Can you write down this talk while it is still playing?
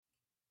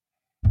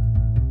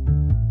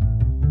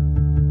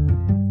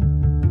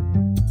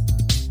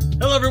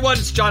Hello, everyone.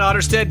 It's John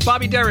Otterstedt,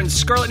 Bobby Darin's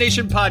Scarlet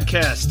Nation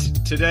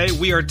podcast. Today,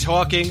 we are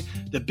talking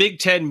the Big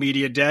Ten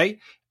Media Day,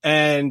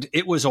 and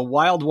it was a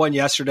wild one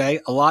yesterday.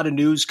 A lot of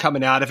news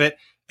coming out of it,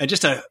 and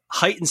just a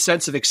heightened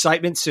sense of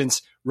excitement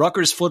since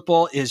Rutgers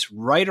football is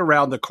right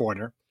around the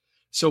corner.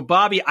 So,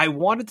 Bobby, I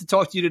wanted to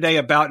talk to you today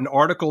about an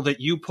article that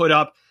you put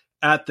up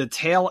at the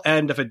tail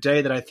end of a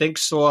day that I think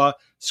saw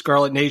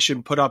Scarlet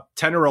Nation put up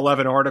 10 or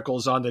 11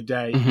 articles on the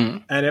day. Mm-hmm.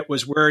 And it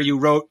was where you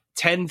wrote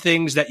 10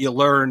 things that you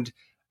learned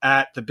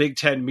at the Big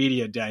Ten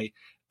Media Day.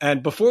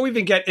 And before we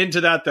even get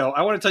into that, though,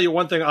 I want to tell you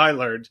one thing I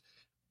learned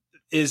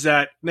is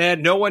that,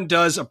 man, no one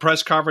does a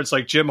press conference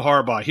like Jim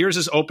Harbaugh. Here's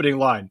his opening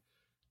line.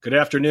 Good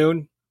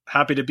afternoon.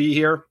 Happy to be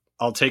here.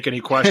 I'll take any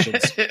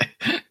questions.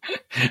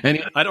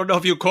 And I don't know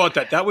if you caught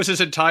that. That was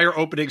his entire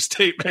opening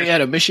statement. He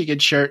had a Michigan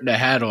shirt and a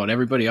hat on.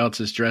 Everybody else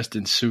is dressed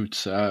in suits.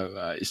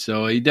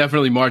 So he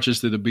definitely marches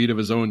to the beat of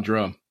his own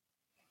drum.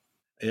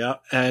 Yeah.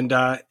 And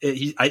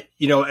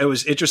it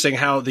was interesting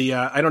how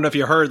I don't know if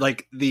you heard,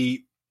 like,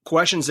 the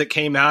questions that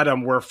came at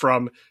him were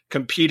from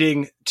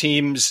competing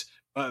teams,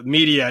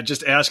 media,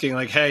 just asking,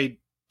 like, hey,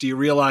 do you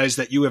realize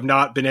that you have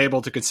not been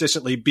able to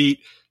consistently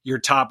beat your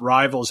top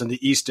rivals in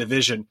the East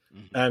Division?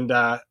 Mm-hmm. And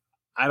I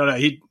don't know.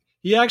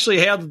 He actually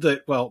handled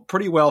it,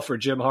 pretty well for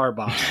Jim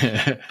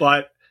Harbaugh.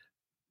 But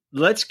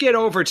let's get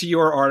over to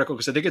your article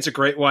because I think it's a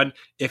great one.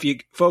 If you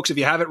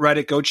haven't read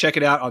it, go check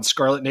it out on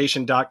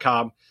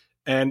scarletnation.com.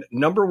 And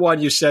number one,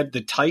 you said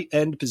the tight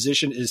end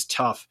position is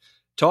tough.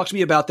 Talk to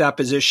me about that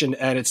position.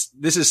 And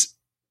this is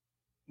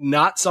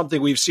not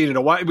something we've seen in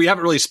a while. We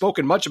haven't really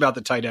spoken much about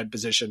the tight end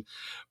position.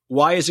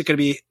 Why is it going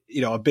to be,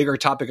 a bigger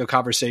topic of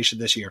conversation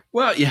this year?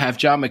 Well, you have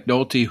John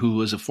McNulty, who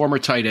was a former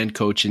tight end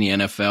coach in the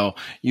NFL.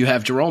 You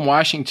have Jerome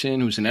Washington,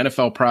 who's an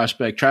NFL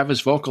prospect.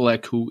 Travis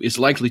Vokolek, who is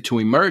likely to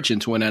emerge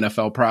into an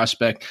NFL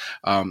prospect.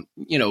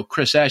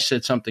 Chris Ash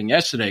said something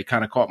yesterday,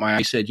 kind of caught my eye.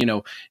 He said,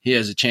 he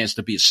has a chance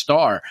to be a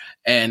star.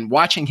 And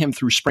watching him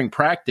through spring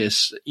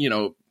practice,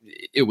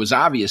 it was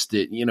obvious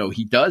that,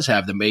 he does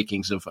have the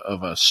makings of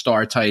a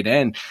star tight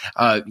end.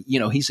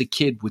 He's a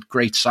kid with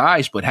great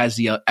size, but has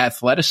the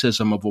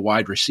athleticism of a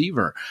wide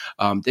receiver.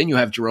 Then you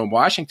have Jerome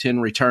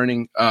Washington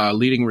returning,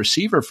 leading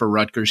receiver for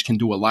Rutgers, can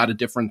do a lot of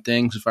different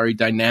things, very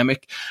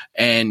dynamic.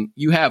 And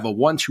you have a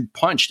 1-2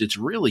 punch that's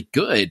really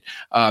good.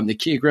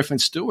 Nakia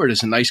Griffin-Stewart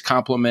is a nice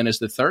complement as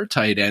the third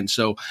tight end.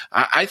 So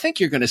I think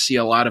you're going to see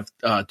a lot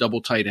of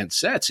double tight end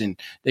sets, and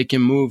they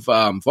can move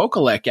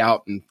Vokolek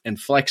out and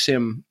flex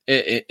him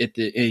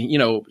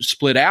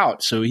split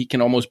out so he can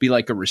almost be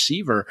like a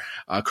receiver,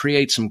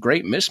 create some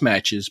great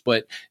mismatches.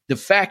 But the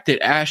fact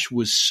that Ash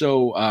was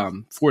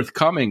so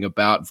forthcoming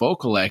about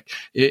Vokolek,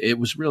 it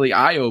was really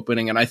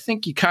eye-opening. And I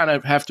think you kind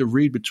of have to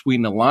read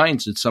between the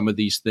lines at some of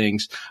these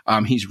things.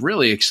 He's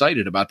really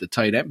excited about the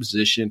tight end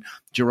position.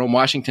 Jerome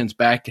Washington's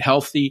back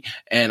healthy,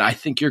 and I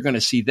think you're going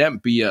to see them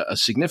be a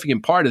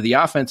significant part of the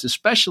offense,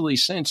 especially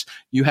since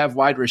you have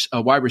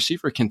a wide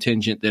receiver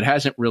contingent that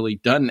hasn't really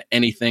done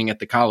anything at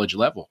the college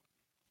level.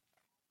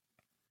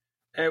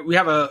 We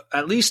have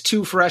at least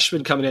two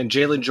freshmen coming in.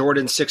 Jalen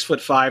Jordan,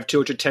 6'5",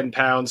 210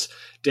 pounds.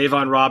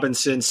 Davon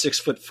Robinson,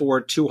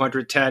 6'4",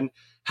 210.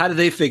 How do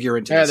they figure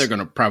into this? They're going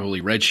to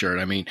probably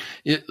redshirt. I mean,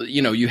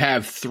 you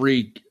have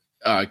three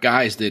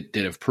guys that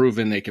have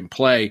proven they can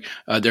play.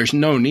 There's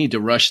no need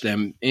to rush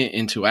them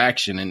into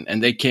action.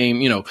 And they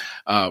came,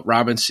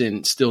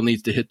 Robinson still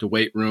needs to hit the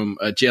weight room.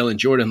 Jalen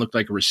Jordan looked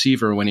like a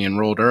receiver when he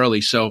enrolled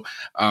early. So,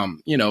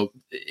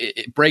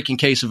 break in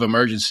case of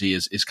emergency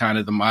is kind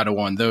of the motto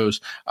on those.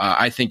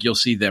 I think you'll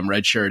see them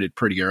redshirted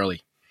pretty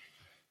early.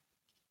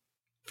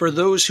 For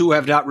those who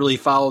have not really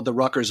followed the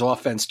Rutgers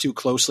offense too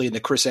closely in the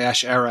Chris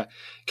Ash era,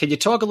 can you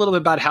talk a little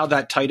bit about how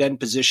that tight end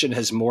position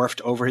has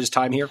morphed over his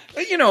time here?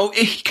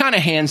 He kind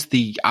of hands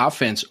the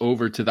offense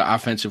over to the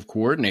offensive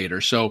coordinator.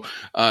 So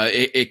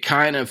it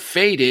kind of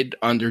faded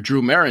under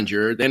Drew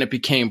Mehringer. Then it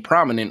became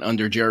prominent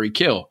under Jerry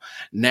Kill.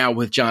 Now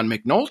with John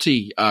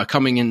McNulty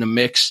coming in the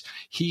mix,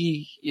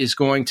 he is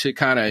going to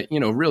kind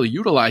of, really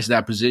utilize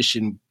that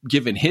position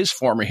given his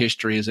former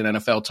history as an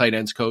NFL tight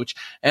ends coach,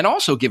 and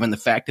also given the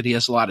fact that he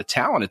has a lot of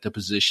talent at the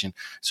position.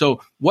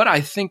 So what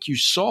I think you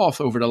saw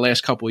over the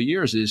last couple of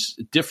years is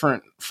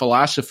different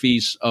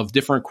philosophies of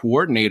different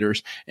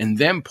coordinators and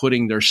them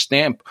putting their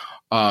stamp,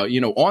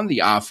 on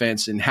the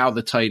offense and how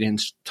the tight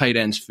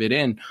ends fit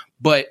in.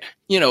 But,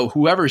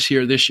 whoever's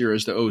here this year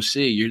as the OC,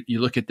 you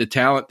look at the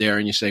talent there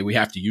and you say, we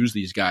have to use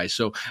these guys.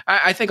 So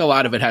I think a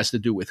lot of it has to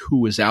do with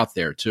who is out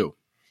there too.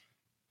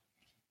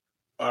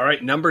 All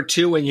right, number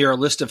 2 in your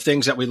list of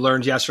things that we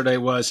learned yesterday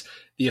was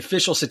the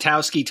official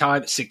Sikowski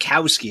time.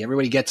 Sikowski,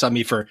 everybody gets on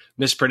me for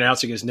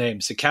mispronouncing his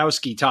name.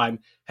 Sikowski time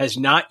has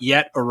not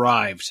yet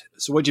arrived.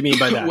 So what do you mean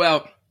by that?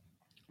 Well,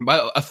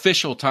 By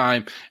official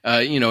time,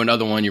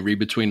 another one you read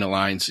between the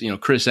lines,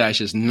 Chris Ash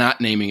is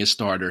not naming a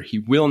starter. He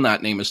will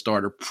not name a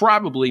starter,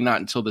 probably not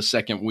until the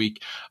second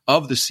week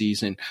of the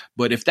season.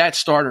 But if that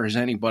starter is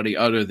anybody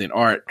other than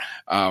Art,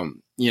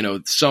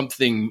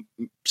 something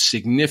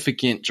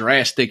significant,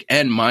 drastic,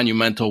 and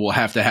monumental will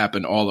have to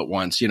happen all at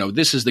once.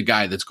 This is the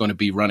guy that's going to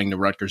be running the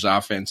Rutgers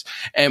offense.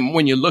 And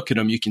when you look at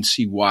him, you can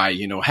see why,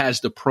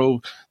 has the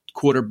pro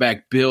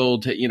quarterback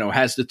build,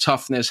 has the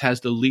toughness,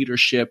 has the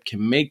leadership,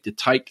 can make the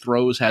tight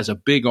throws, has a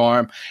big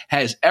arm,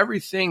 has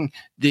everything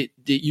that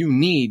you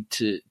need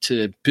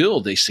to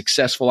build a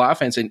successful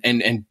offense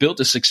and build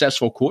a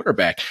successful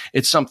quarterback.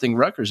 It's something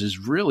Rutgers has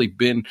really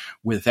been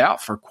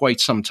without for quite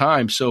some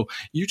time. So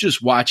you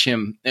just watch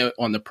him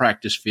on the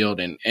practice field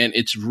and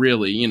it's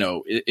really,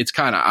 it's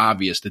kind of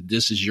obvious that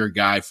this is your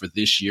guy for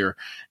this year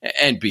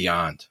and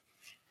beyond.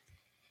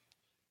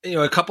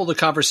 A couple of the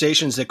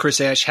conversations that Chris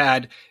Ash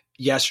had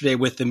yesterday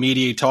with the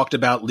media, he talked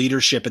about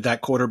leadership at that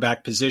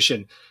quarterback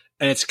position.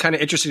 And it's kind of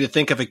interesting to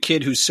think of a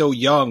kid who's so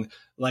young,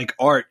 like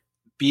Art,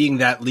 being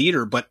that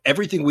leader. But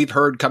everything we've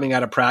heard coming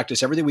out of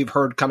practice, everything we've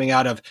heard coming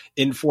out of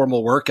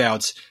informal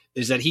workouts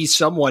is that he's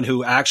someone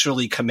who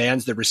actually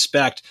commands the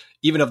respect,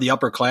 even of the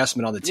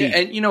upperclassmen on the team.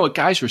 Yeah, and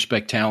guys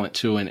respect talent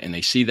too, and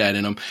they see that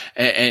in him.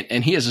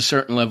 And he has a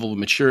certain level of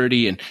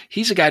maturity, and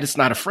he's a guy that's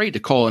not afraid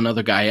to call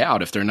another guy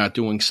out if they're not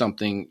doing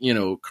something,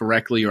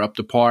 correctly or up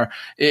to par.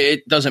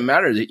 It doesn't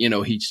matter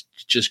that, he's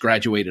just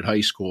graduated high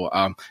school.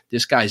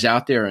 This guy's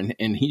out there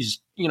and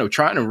he's,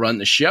 trying to run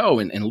the show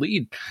and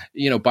lead,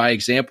 by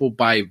example,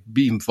 by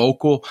being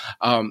vocal.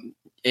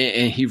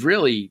 And he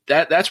really,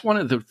 that's one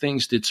of the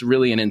things that's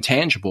really an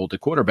intangible to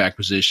quarterback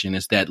position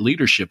is that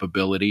leadership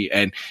ability.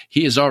 And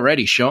he has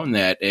already shown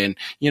that. And,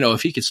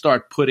 if he could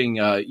start putting,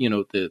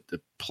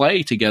 the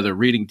play together,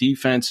 reading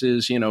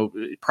defenses,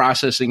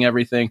 processing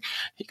everything,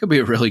 he could be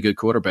a really good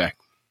quarterback.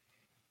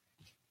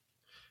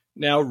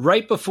 Now,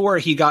 right before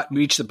he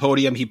reached the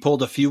podium, he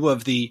pulled a few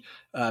of the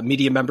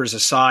media members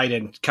aside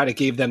and kind of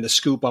gave them the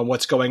scoop on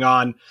what's going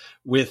on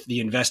with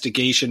the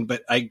investigation.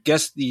 But I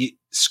guess the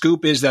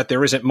scoop is that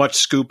there isn't much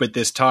scoop at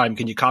this time.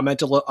 Can you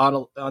comment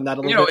on that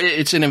a little bit?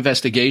 It's an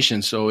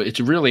investigation, so it's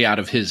really out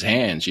of his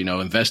hands.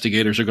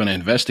 Investigators are going to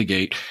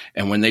investigate,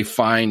 and when they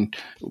find,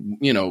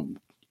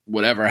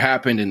 whatever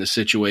happened in the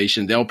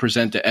situation, they'll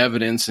present the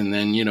evidence, and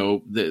then,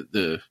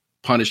 the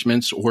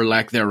punishments or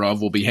lack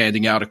thereof will be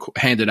handed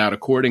out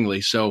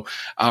accordingly. So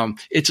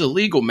it's a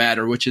legal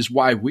matter, which is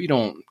why we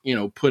don't,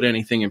 put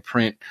anything in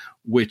print,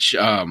 which,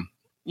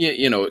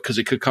 because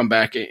it could come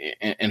back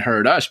and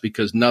hurt us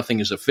because nothing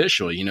is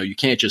official. You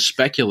can't just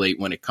speculate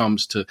when it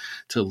comes to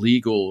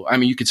legal. I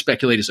mean, you could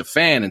speculate as a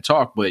fan and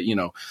talk, but,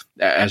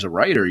 as a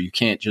writer, you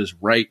can't just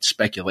write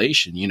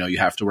speculation. You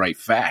have to write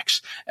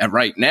facts. And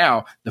right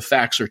now, the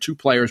facts are 2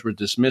 players were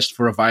dismissed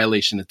for a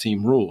violation of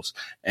team rules.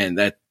 And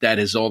that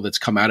is all that's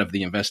come out of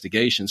the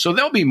investigation. So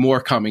there'll be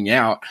more coming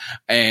out.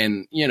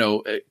 And,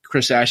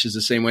 Chris Ash is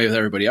the same way with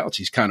everybody else.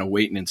 He's kind of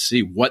waiting and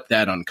see what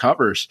that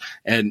uncovers.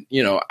 And,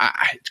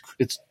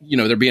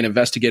 they're being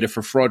investigated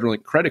for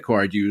fraudulent credit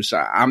card use.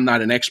 I'm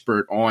not an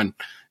expert on,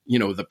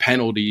 the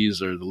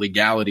penalties or the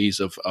legalities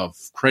of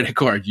credit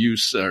card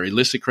use or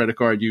illicit credit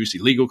card use,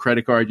 illegal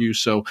credit card use.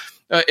 So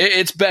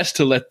it's best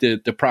to let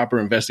the proper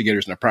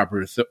investigators and the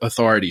proper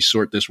authorities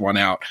sort this one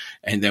out,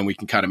 and then we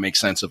can kind of make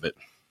sense of it.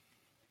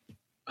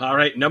 All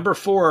right. Number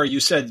 4, you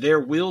said there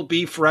will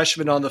be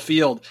freshmen on the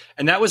field.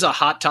 And that was a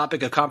hot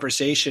topic of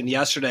conversation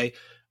yesterday.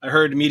 I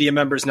heard media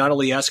members not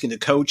only asking the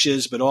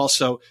coaches, but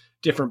also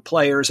different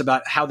players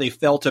about how they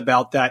felt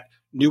about that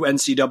new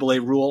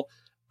NCAA rule.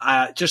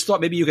 Just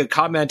thought maybe you could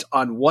comment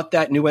on what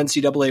that new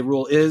NCAA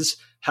rule is,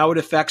 how it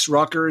affects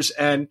Rutgers.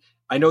 And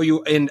I know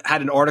you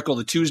had an article,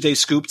 the Tuesday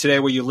Scoop today,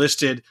 where you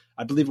listed,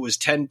 I believe it was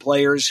 10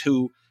 players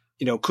who,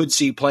 could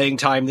see playing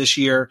time this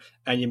year.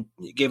 And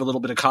you gave a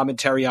little bit of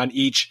commentary on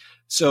each.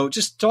 So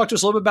just talk to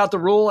us a little bit about the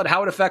rule and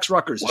how it affects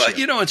Rutgers. Well,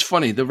 it's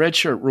funny. The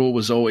redshirt rule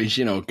was always,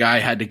 a guy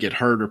had to get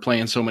hurt or play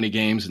in so many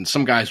games, and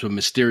some guys would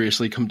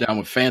mysteriously come down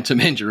with phantom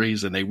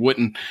injuries and they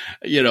wouldn't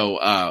be able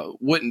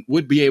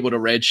to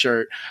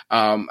redshirt.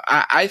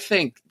 I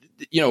think,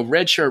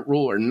 redshirt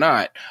rule or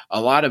not,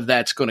 a lot of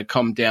that's going to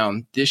come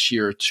down this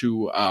year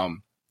to,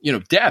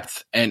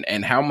 depth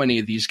and how many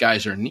of these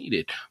guys are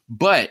needed.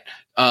 But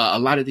a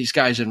lot of these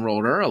guys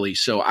enrolled early,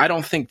 so I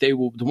don't think they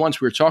will. The ones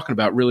we were talking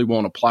about really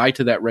won't apply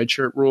to that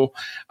redshirt rule.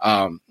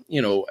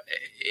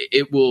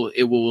 It will.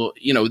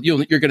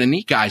 You're going to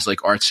need guys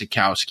like Art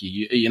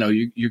Sikowski.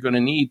 You're going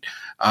to need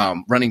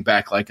running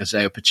back like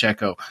Isaiah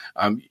Pacheco.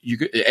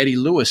 Eddie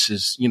Lewis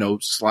is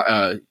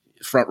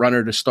front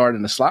runner to start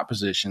in the slot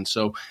position.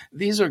 So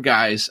these are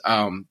guys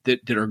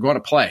that are going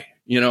to play.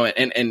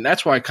 And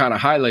that's why I kind of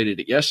highlighted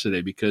it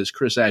yesterday, because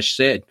Chris Ash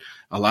said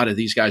a lot of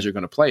these guys are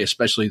going to play,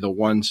 especially the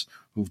ones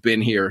who've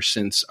been here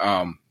since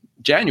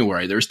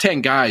January. There's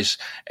 10 guys,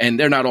 and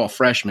they're not all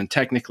freshmen.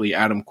 Technically,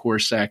 Adam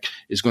Korsak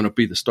is going to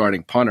be the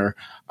starting punter,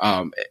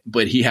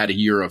 but he had a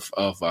year of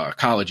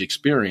college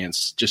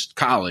experience, just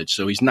college,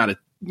 so he's not a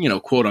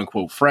quote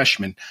unquote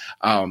freshmen.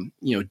 John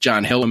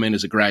Hilliman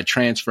is a grad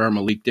transfer.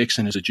 Malik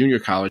Dixon is a junior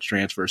college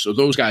transfer. So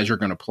those guys are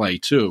going to play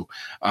too.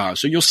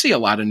 So you'll see a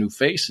lot of new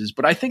faces,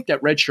 but I think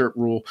that redshirt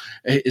rule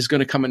is going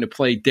to come into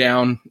play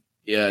down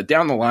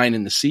the line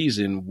in the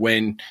season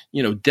when,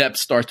 depth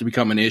starts to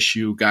become an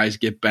issue. Guys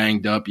get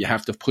banged up. You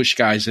have to push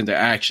guys into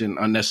action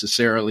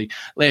unnecessarily.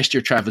 Last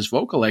year, Travis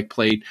Vokolek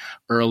played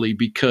early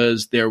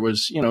because there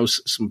was,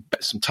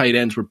 some tight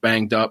ends were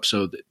banged up.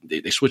 So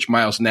they switched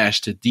Miles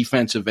Nash to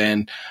defensive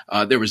end.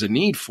 There was a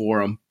need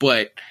for him,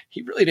 but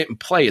he really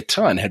didn't play a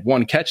ton, had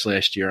one catch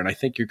last year. And I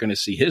think you're going to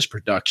see his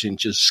production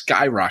just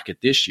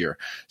skyrocket this year.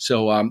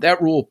 So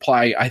that rule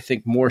apply, I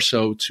think, more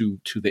so to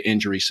the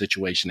injury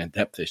situation and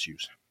depth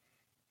issues.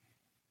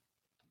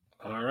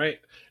 All right.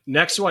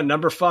 Next one,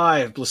 number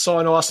 5,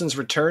 Blessuan Austin's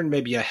return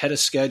may be ahead of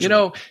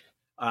schedule.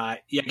 I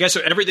guess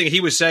everything he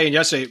was saying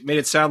yesterday made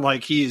it sound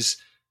like he's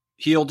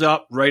healed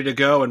up, ready to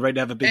go, and ready to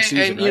have a big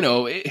season. And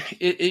right?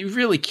 It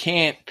really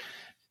can't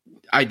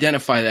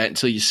identify that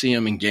until you see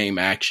him in game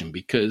action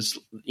because,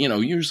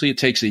 usually it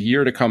takes a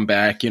year to come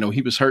back.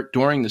 He was hurt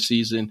during the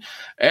season.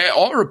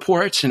 All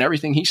reports and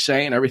everything he's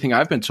saying, everything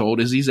I've been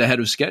told is he's ahead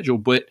of schedule,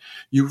 but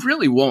you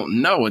really won't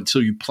know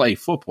until you play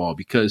football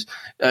because,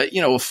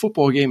 a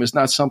football game is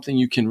not something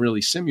you can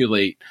really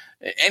simulate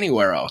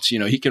anywhere else.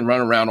 He can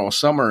run around all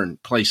summer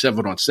and play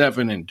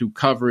 7-on-7 and do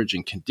coverage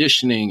and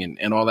conditioning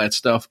and all that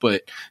stuff,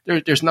 but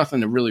there's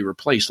nothing to really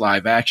replace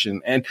live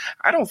action. And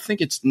I don't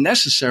think it's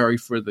necessary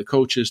for the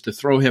coaches to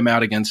throw him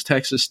out against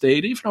Texas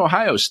State, even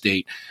Ohio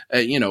State,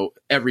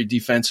 every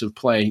defensive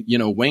play,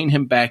 wane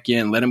him back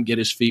in, let him get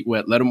his feet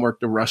wet, let him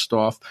work the rust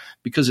off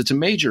because it's a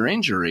major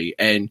injury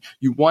and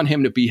you want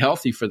him to be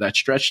healthy for that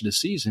stretch of the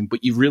season,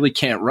 but you really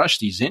can't rush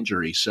these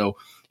injuries. So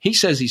he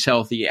says he's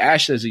healthy.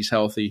 Ash says he's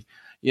healthy.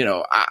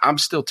 I'm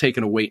still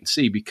taking a wait and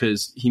see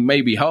because he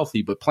may be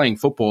healthy, but playing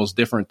football is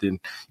different than,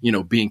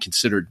 being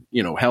considered,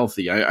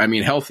 healthy. I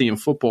mean, healthy in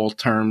football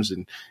terms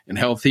and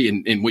healthy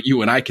in what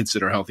you and I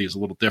consider healthy is a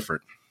little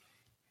different.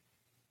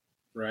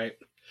 Right.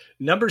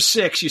 Number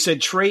 6, you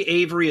said Trey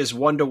Avery is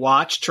one to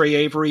watch. Trey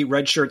Avery,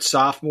 redshirt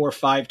sophomore,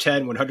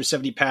 5'10",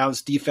 170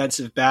 pounds,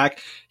 defensive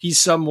back.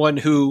 He's someone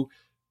who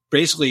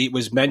basically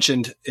was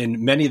mentioned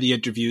in many of the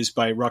interviews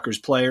by Rutgers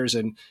players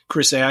and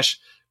Chris Ash.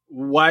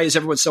 Why is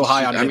everyone so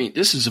high on him? I mean,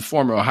 this is a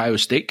former Ohio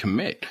State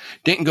commit.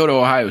 Didn't go to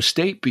Ohio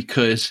State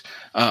because,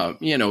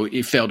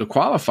 he failed to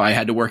qualify,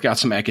 had to work out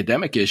some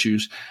academic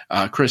issues.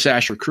 Chris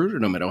Ash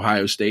recruited him at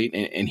Ohio State,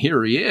 and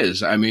here he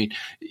is. I mean,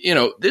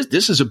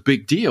 this is a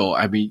big deal.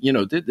 I mean,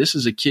 this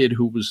is a kid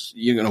who was,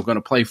 going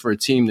to play for a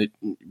team that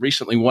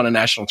recently won a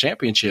national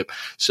championship.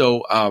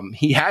 So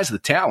he has the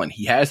talent.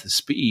 He has the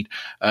speed.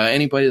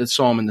 Anybody that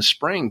saw him in the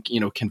spring,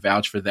 can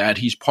vouch for that.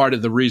 He's part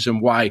of the reason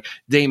why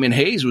Damon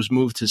Hayes was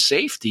moved to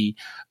safety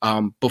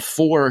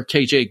before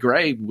KJ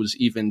Gray was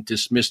even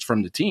dismissed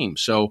from the team.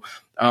 So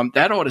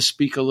that ought to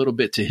speak a little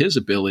bit to his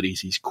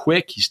abilities. He's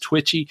quick. He's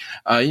twitchy.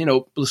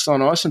 Blessuan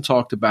Austin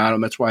talked about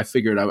him. That's why I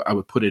figured I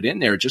would put it in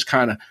there just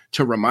kind of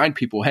to remind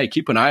people, hey,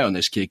 keep an eye on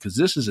this kid because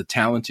this is a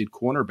talented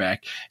cornerback.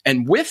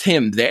 And with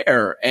him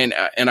there and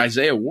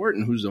Isaiah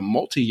Wharton, who's a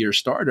multi-year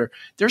starter,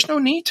 there's no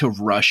need to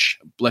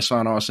rush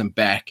Blessuan Austin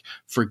back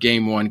for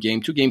game 1,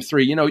 game 2, game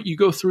 3. You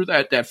go through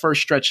that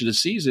first stretch of the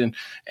season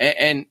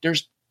and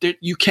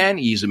you can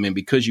ease them in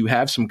because you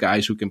have some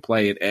guys who can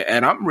play it.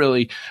 And I'm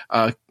really,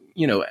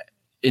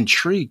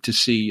 intrigued to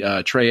see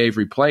Trey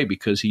Avery play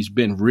because he's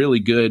been really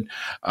good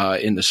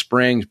in the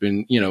spring. He's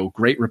been,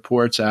 great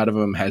reports out of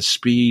him, has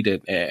speed,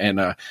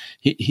 and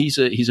he's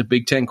a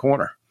Big Ten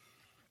corner.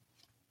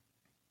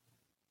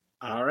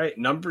 All right.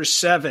 Number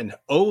 7,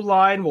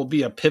 O-line will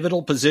be a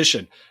pivotal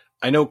position.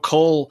 I know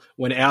Cole,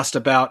 when asked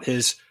about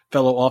his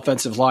fellow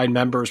offensive line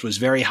members, was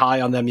very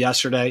high on them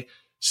yesterday.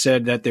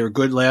 Said that they were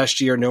good last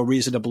year. No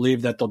reason to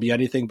believe that they'll be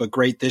anything but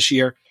great this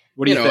year.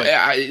 What do you think?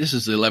 This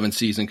is the 11th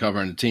season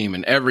covering the team,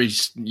 and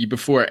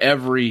before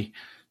every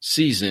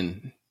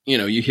season,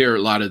 you hear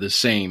a lot of the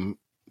same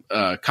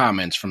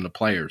comments from the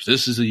players.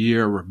 This is a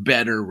year we're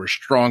better, we're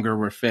stronger,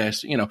 we're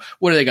fast.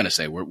 What are they going to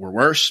say? We're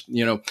worse.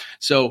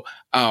 So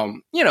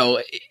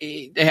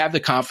they have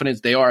the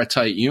confidence. They are a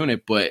tight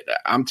unit, but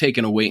I'm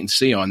taking a wait and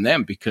see on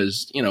them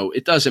because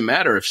it doesn't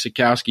matter if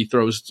Sikowski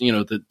throws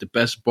the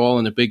best ball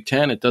in the Big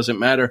Ten. It doesn't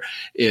matter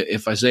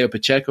if Isaiah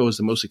Pacheco is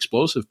the most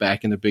explosive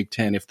back in the Big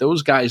Ten. If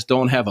those guys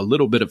don't have a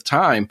little bit of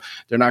time,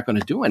 they're not going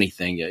to do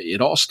anything.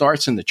 It all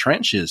starts in the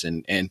trenches,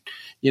 and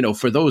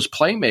for those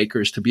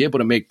playmakers to be able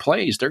to make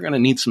plays, they're going to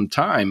need some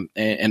time,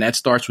 and that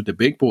starts with the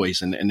big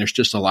boys. And there's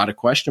just a lot of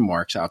question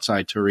marks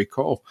outside Tariq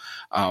Cole.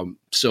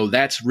 So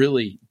that's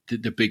really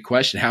the big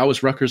question. How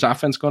is Rutgers'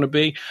 offense going to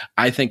be?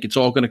 I think it's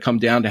all going to come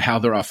down to how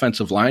their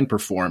offensive line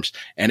performs.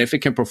 And if it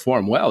can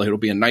perform well, it'll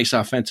be a nice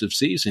offensive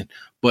season.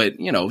 But,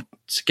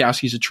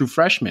 Sikowski's a true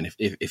freshman.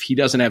 If he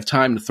doesn't have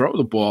time to throw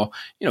the ball,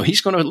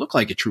 he's going to look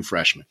like a true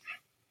freshman.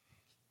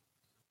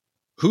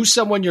 Who's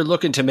someone you're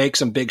looking to make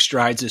some big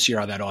strides this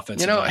year on that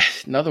offensive line?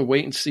 Another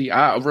wait and see.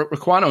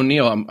 Raquan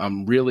O'Neal,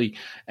 I'm really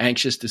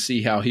anxious to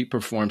see how he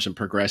performs and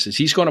progresses.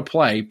 He's going to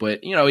play,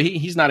 but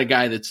he's not a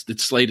guy that's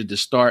slated to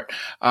start.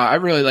 I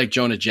really like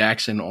Jonah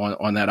Jackson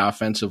on that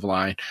offensive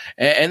line.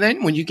 And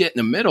then when you get in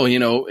the middle,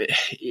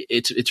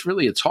 it's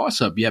really a toss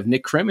up. You have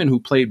Nick Crimmin,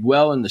 who played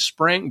well in the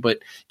spring, but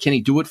can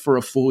he do it for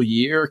a full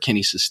year? Can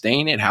he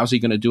sustain it? How's he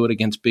going to do it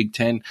against Big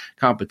Ten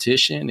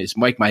competition? Is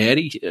Mike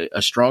Maietti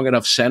a strong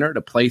enough center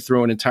to play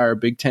through an entire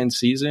Big Ten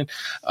season?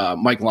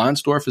 Mike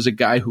Lonsdorf is a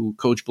guy who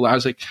Coach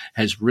Blazek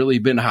has really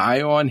been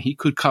high on. He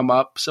could come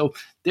up. So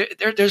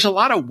there's a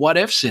lot of what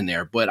ifs in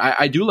there, but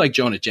I do like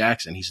Jonah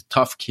Jackson. He's a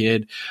tough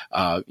kid,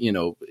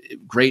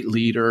 great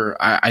leader.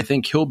 I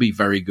think he'll be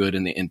very good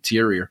in the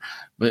interior,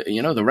 but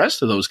the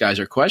rest of those guys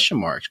are question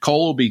marks.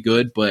 Cole will be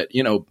good, but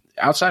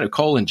outside of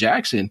Cole and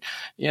Jackson,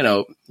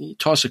 you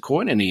toss a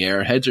coin in the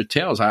air, heads or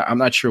tails. I'm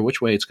not sure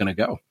which way it's going to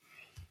go.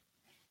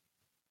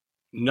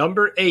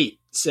 Number 8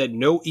 said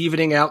no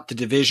evening out the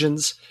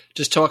divisions.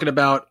 Just talking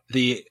about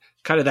the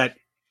kind of that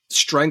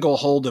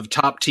stranglehold of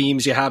top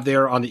teams you have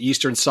there on the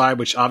eastern side,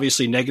 which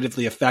obviously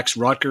negatively affects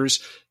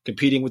Rutgers,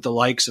 competing with the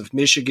likes of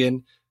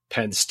Michigan,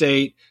 Penn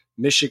State,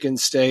 Michigan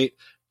State.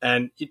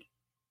 And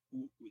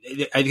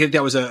I think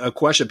that was a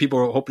question people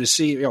were hoping to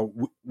see,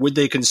 would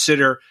they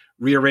consider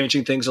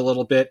rearranging things a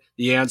little bit?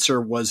 The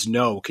answer was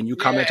no. Can you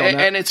comment on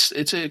that? And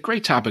it's a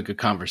great topic of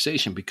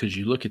conversation because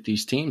you look at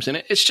these teams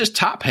and it's just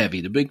top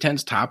heavy. The Big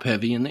Ten's top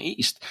heavy in the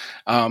East.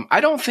 I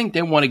don't think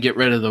they want to get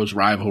rid of those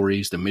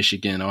rivalries, the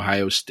Michigan,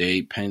 Ohio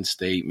State, Penn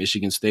State,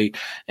 Michigan State.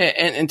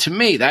 And to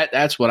me,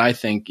 that's what I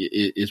think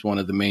is one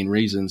of the main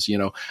reasons.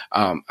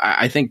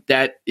 I think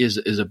that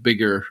is a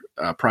bigger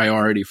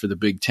priority for the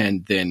Big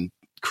Ten than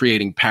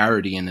creating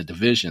parity in the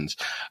divisions.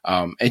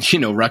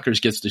 And Rutgers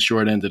gets the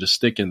short end of the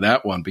stick in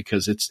that one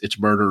because it's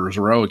murderer's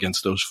row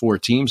against those 4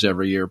 teams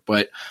every year.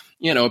 But,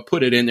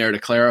 put it in there to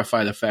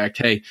clarify the fact,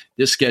 hey,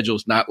 this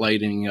schedule's not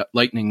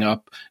lightening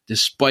up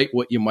despite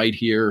what you might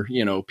hear,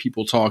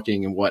 people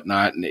talking and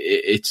whatnot. And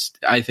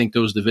I think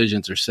those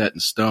divisions are set in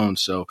stone.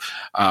 So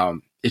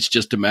it's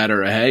just a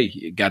matter of, hey,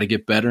 you got to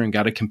get better and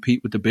got to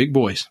compete with the big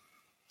boys.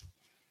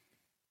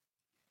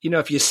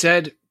 If you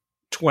said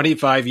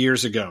 25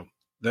 years ago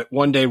that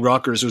one day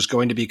Rutgers was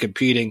going to be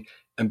competing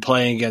and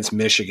playing against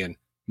Michigan,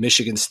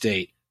 Michigan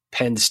State,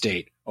 Penn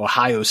State,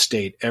 Ohio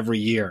State every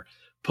year,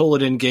 pull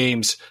it in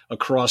games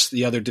across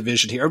the other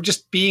division here, or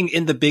just being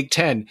in the Big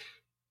Ten.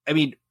 I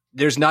mean,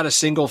 there's not a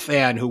single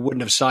fan who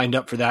wouldn't have signed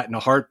up for that in a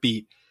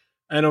heartbeat.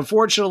 And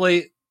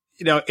unfortunately,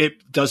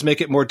 it does make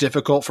it more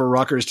difficult for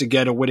Rutgers to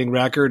get a winning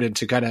record and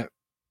to kind of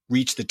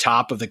reach the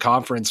top of the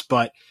conference.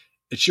 But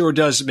it sure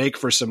does make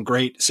for some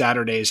great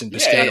Saturdays in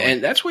Piscataway. Yeah,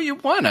 and that's what you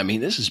want. I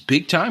mean, this is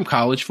big-time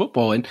college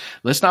football. And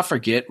let's not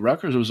forget,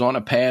 Rutgers was on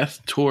a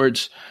path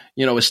towards,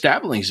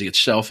 establishing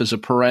itself as a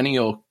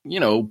perennial,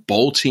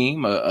 bowl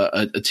team,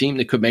 a team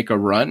that could make a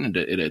run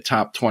at a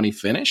top 20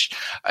 finish.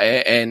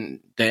 And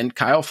then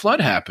Kyle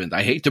Flood happened.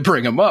 I hate to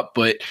bring him up,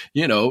 but,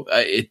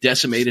 it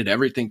decimated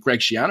everything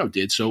Greg Schiano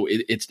did. So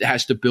it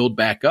has to build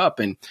back up.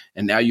 And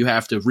now you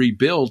have to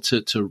rebuild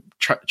to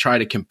try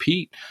to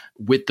compete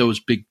with those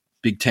Big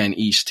Ten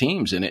East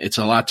teams. And it's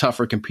a lot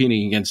tougher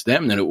competing against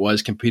them than it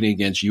was competing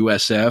against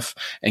USF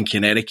and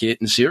Connecticut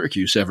and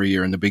Syracuse every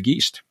year in the Big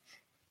East.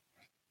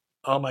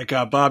 Oh my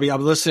God, Bobby,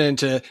 I'm listening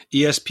to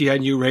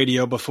ESPNU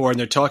radio before, and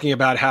they're talking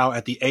about how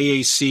at the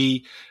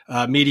AAC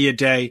Media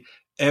Day,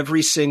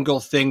 every single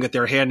thing that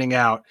they're handing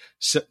out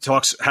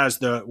has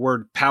the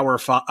word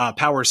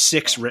Power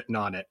 6 written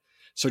on it.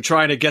 So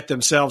trying to get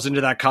themselves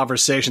into that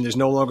conversation, there's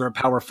no longer a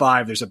Power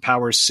 5, there's a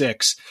Power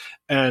 6.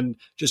 And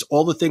just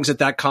all the things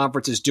that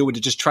conference is doing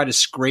to just try to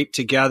scrape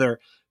together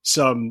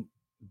some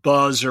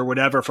buzz or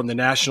whatever from the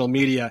national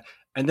media.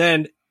 And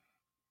then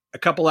a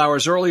couple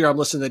hours earlier, I'm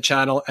listening to the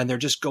channel, and they're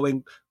just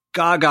going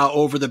gaga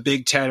over the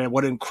Big Ten and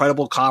what an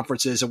incredible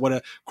conference is and what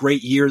a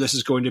great year this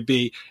is going to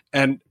be.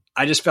 And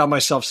I just found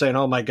myself saying,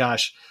 oh my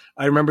gosh,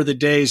 I remember the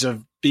days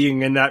of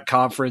being in that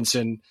conference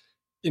and,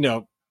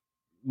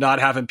 not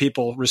having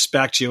people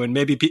respect you. And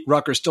maybe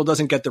Rutgers still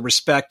doesn't get the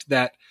respect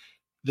that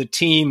the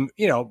team,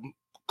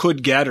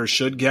 could get or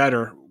should get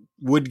or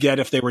would get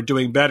if they were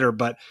doing better,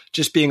 but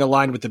just being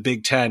aligned with the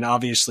Big Ten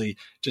obviously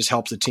just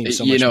helps the team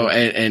so much more.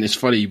 And it's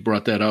funny you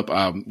brought that up.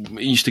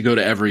 We used to go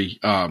to every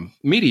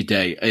media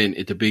day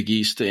at the Big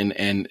East and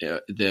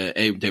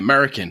the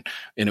American,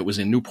 and it was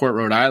in Newport,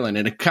 Rhode Island,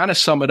 and it kind of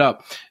sum it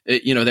up.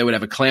 They would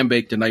have a clam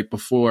bake the night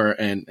before,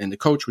 and the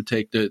coach would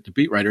take the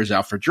beat writers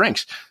out for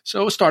drinks.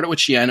 So it started with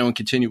Schiano and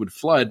continued with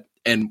Flood.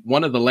 And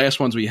one of the last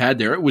ones we had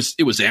there, it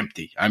was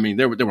empty. I mean,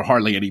 there were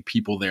hardly any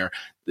people there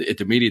at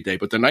the media day.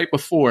 But the night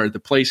before, the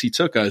place he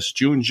took us,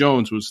 June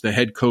Jones was the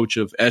head coach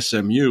of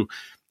SMU.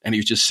 and he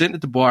was just sitting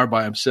at the bar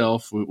by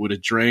himself with a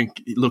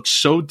drink. He looked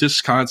so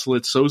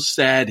disconsolate, so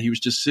sad. He was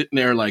just sitting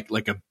there like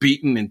a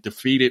beaten and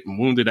defeated and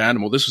wounded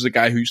animal. This was a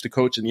guy who used to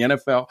coach in the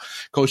NFL,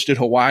 coached at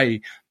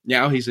Hawaii.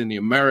 Now he's in the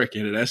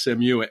American at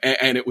SMU.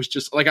 And it was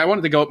just like, I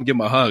wanted to go up and give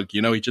him a hug.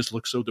 You know, he just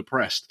looked so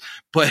depressed.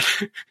 But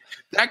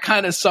that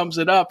kind of sums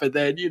it up. And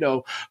then,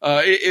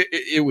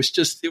 it was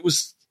just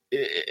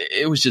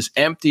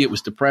empty. It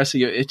was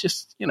depressing. It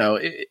just,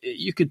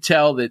 you could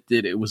tell that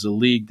it was a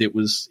league that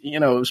was, it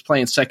was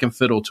playing second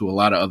fiddle to a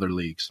lot of other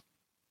leagues.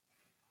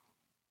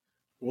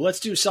 Well, let's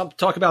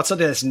talk about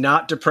something that's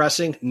not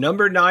depressing.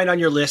 Number 9 on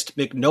your list,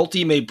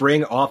 McNulty may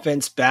bring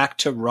offense back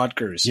to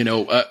Rutgers.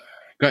 Go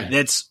ahead.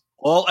 That's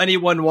all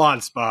anyone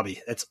wants,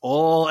 Bobby. That's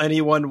all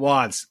anyone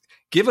wants.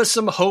 Give us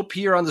some hope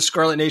here on the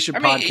Scarlet Nation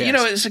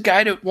podcast. It's a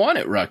guy that won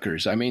at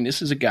Rutgers. I mean,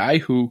 this is a guy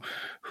who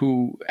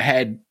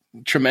had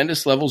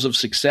tremendous levels of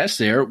success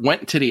there,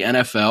 went to the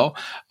NFL.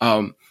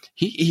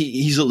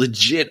 He's a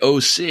legit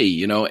OC,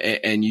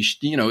 and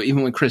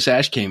even when Chris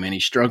Ash came in, he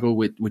struggled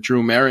with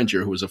Drew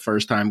Mehringer, who was a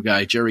first-time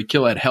guy. Jerry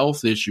Kill had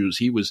health issues.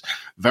 He was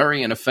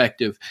very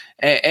ineffective.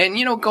 And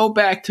go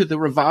back to the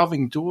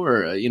revolving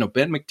door,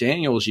 Ben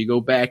McDaniels, you go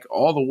back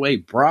all the way,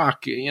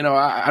 Brock,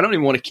 I don't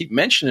even want to keep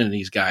mentioning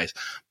these guys,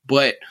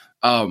 but,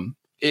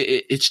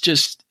 it's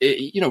just,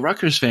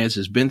 Rutgers fans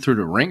has been through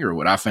the ringer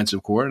with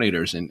offensive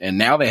coordinators, and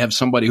now they have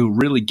somebody who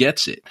really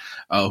gets it,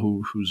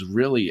 who's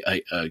really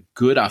a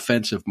good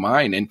offensive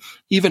mind. And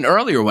even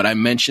earlier when I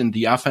mentioned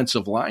the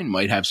offensive line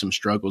might have some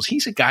struggles,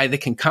 he's a guy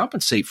that can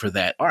compensate for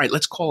that. All right,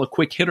 let's call a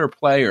quick hitter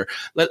play, or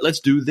let's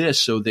do this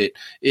so that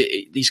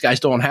these guys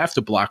don't have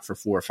to block for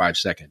 4 or 5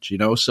 seconds,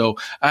 So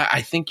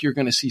I think you're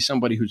going to see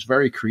somebody who's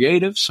very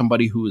creative,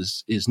 somebody who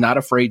is not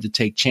afraid to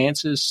take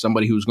chances,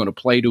 somebody who's going to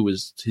play to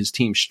his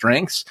team's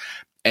strengths.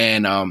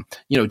 And,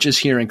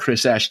 just hearing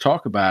Chris Ash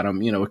talk about him,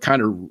 it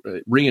kind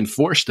of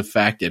reinforced the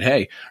fact that,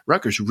 hey,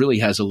 Rutgers really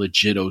has a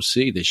legit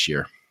OC this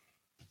year.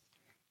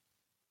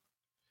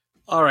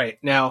 All right.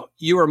 Now,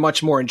 you are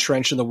much more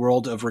entrenched in the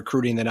world of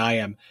recruiting than I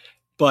am.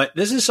 But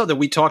this is something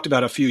we talked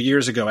about a few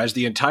years ago as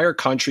the entire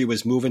country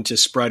was moving to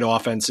spread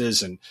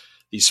offenses and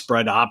these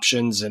spread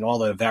options and all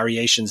the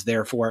variations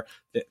therefore,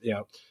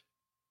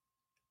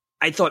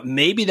 I thought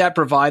maybe that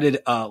provided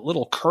a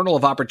little kernel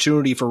of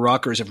opportunity for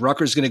Rutgers. If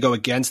Rutgers is going to go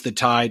against the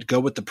tide,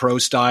 go with the pro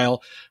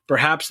style,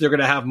 perhaps they're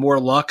going to have more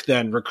luck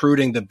than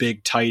recruiting the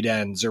big tight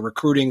ends or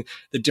recruiting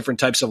the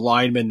different types of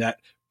linemen that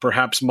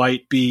perhaps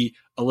might be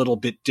a little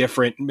bit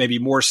different, maybe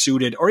more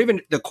suited, or even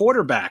the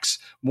quarterbacks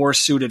more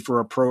suited for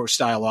a pro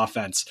style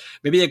offense.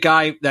 Maybe a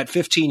guy that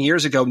 15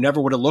 years ago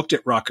never would have looked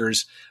at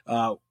Rutgers,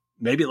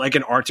 maybe like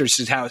an Arthur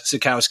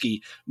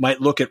Sikowski might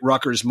look at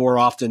Rutgers more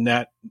often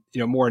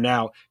more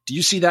now. Do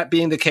you see that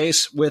being the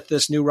case with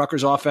this new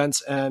Rutgers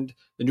offense and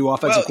the new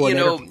offensive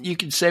coordinator? You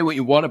can say what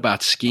you want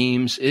about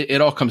schemes.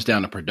 It all comes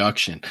down to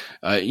production.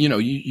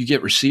 You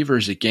get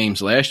receivers at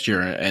games last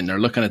year and they're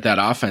looking at that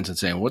offense and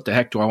saying, what the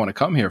heck do I want to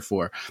come here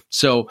for?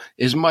 So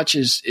as much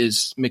as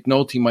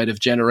McNulty might have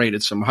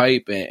generated some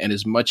hype and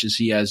as much as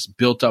he has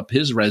built up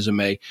his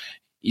resume,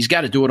 he's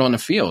got to do it on the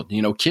field.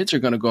 Kids are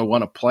going to go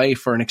want to play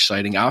for an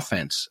exciting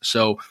offense.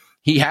 So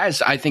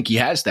I think he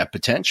has that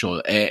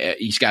potential.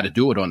 He's got to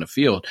do it on the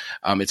field.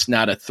 It's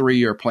not a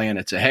 3-year plan.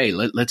 It's hey,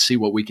 let's see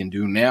what we can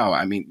do now.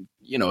 I mean,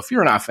 if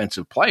you're an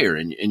offensive player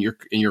and you're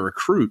a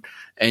recruit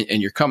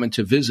and you're coming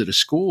to visit a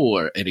school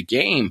or at a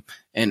game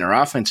and their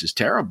offense is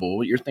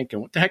terrible, you're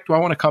thinking, what the heck do I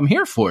want to come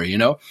here for?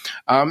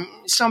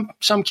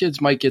 Some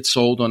kids might get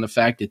sold on the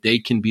fact that they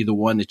can be the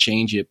one to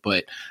change it,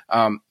 but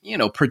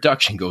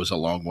production goes a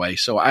long way.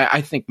 So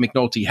I think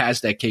McNulty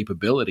has that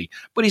capability,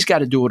 but he's got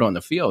to do it on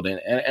the field.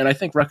 And I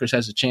think Rutgers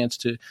has a chance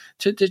to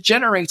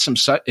generate some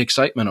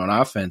excitement on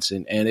offense,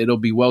 and it'll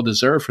be well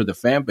deserved for the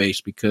fan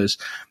base because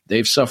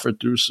they've suffered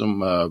through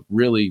some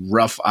really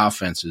rough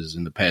offenses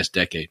in the past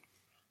decade.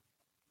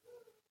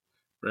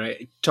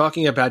 Right.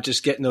 Talking about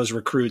just getting those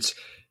recruits,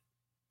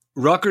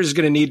 Rutgers is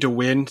going to need to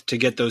win to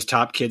get those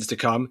top kids to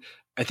come.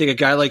 I think a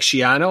guy like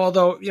Schiano,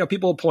 although,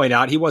 people will point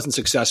out he wasn't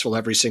successful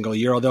every single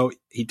year, although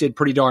he did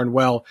pretty darn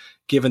well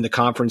given the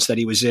conference that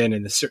he was in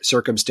and the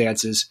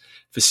circumstances,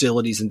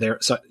 facilities, and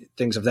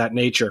things of that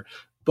nature.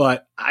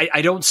 But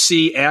I don't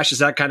see Ash as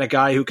that kind of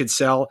guy who could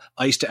sell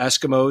ice to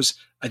Eskimos.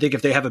 I think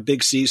if they have a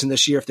big season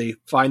this year, if they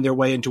find their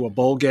way into a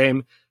bowl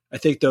game, I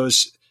think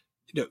those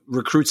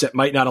recruits that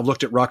might not have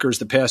looked at Rutgers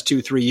the past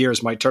 2-3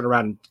 years might turn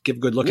around and give a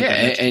good look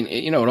at that. And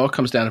it all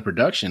comes down to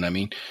production. I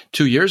mean,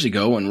 2 years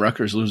ago when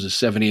Rutgers loses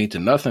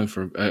 78-0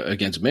 for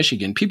against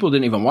Michigan, people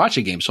didn't even watch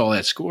a game, saw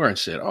that score and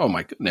said, "Oh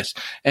my goodness,"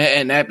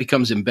 and that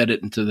becomes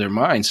embedded into their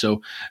mind.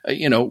 So,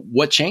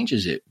 what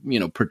changes it?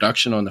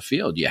 Production on the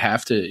field. You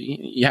have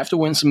to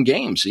win some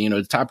games.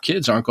 The top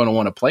kids aren't going to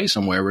want to play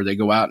somewhere where they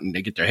go out and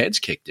they get their heads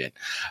kicked in.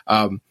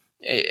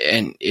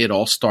 And it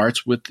all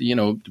starts with,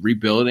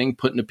 rebuilding,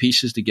 putting the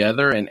pieces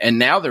together. And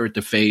now they're at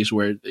the phase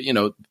where, they're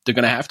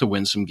going to have to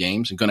win some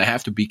games and going to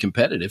have to be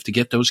competitive to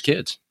get those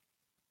kids.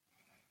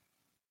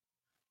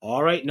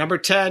 All right. Number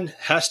 10,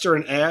 Hester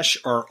and Ash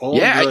are all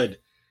good.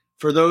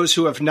 for those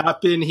who have not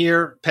been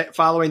here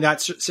following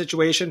that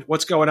situation,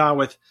 what's going on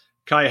with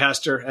Kai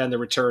Hester and the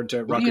return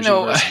to Rutgers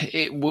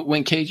University?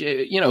 When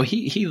KJ,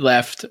 he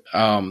left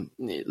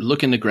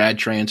looking to grad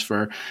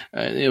transfer.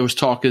 There was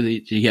talk of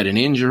he had an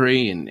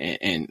injury,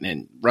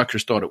 and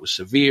Rutgers thought it was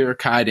severe.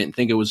 Kai didn't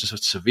think it was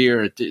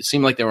severe. It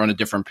seemed like they were on a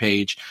different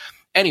page.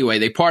 Anyway,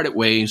 they parted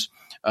ways.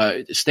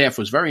 The staff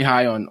was very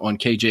high on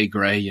KJ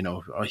Gray.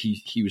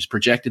 He was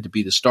projected to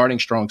be the starting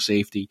strong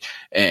safety,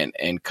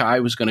 and Kai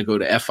was going to go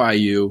to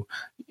FIU.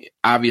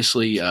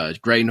 Obviously,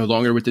 Gray no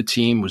longer with the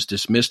team, was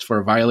dismissed for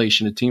a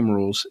violation of team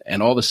rules,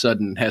 and all of a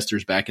sudden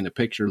Hester's back in the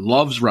picture,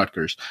 loves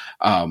Rutgers,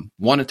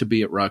 wanted to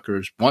be at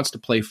Rutgers, wants to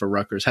play for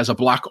Rutgers, has a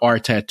Block R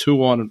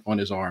tattoo on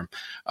his arm,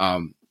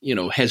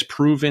 has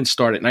proven,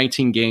 started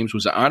 19 games,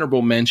 was an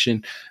honorable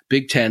mention,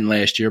 Big Ten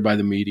last year by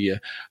the media,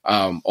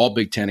 all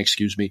Big Ten,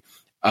 excuse me.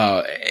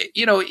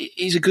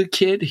 He's a good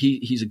kid.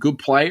 He's a good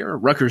player.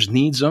 Rutgers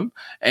needs him.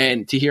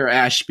 And to hear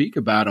Ash speak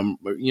about him,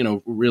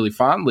 really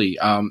fondly,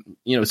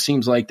 it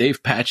seems like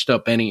they've patched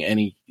up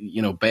any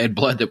bad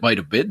blood that might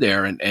have been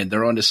there, and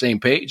they're on the same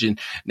page. And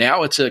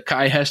now it's a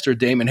Kai Hester,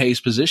 Damon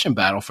Hayes position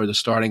battle for the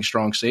starting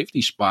strong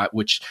safety spot,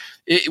 which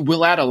it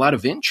will add a lot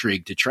of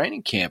intrigue to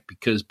training camp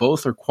because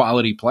both are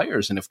quality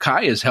players. And if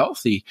Kai is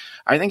healthy,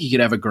 I think he could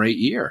have a great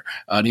year.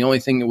 The only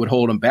thing that would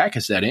hold him back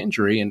is that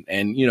injury.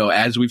 And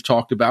as we've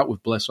talked about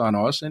with Bless on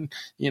Austin,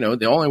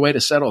 the only way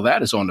to settle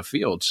that is on the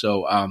field.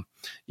 So,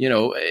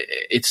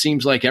 it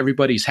seems like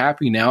everybody's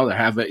happy now to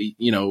have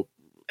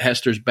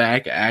Hester's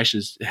back. Ash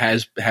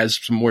has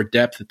some more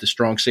depth at the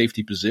strong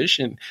safety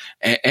position.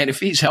 And if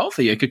he's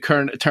healthy, it could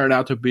turn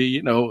out to be,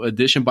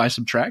 addition by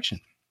subtraction.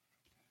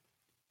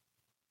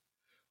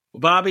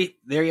 Well, Bobby,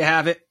 there you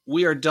have it.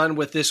 We are done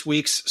with this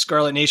week's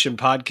Scarlet Nation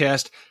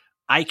podcast.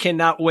 I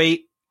cannot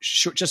wait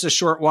just a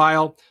short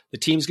while. The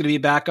team's going to be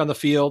back on the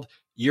field.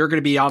 You're going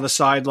to be on the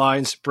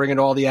sidelines, bringing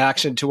all the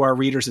action to our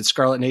readers at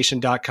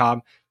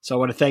scarletnation.com. So I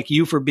want to thank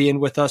you for being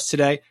with us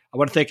today. I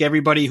want to thank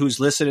everybody who's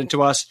listening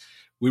to us.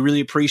 We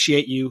really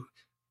appreciate you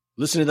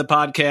listening to the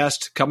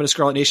podcast, coming to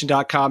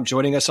scarletnation.com,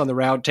 joining us on the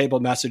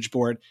Roundtable message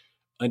board.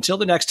 Until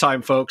the next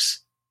time,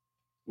 folks,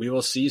 we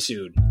will see you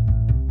soon.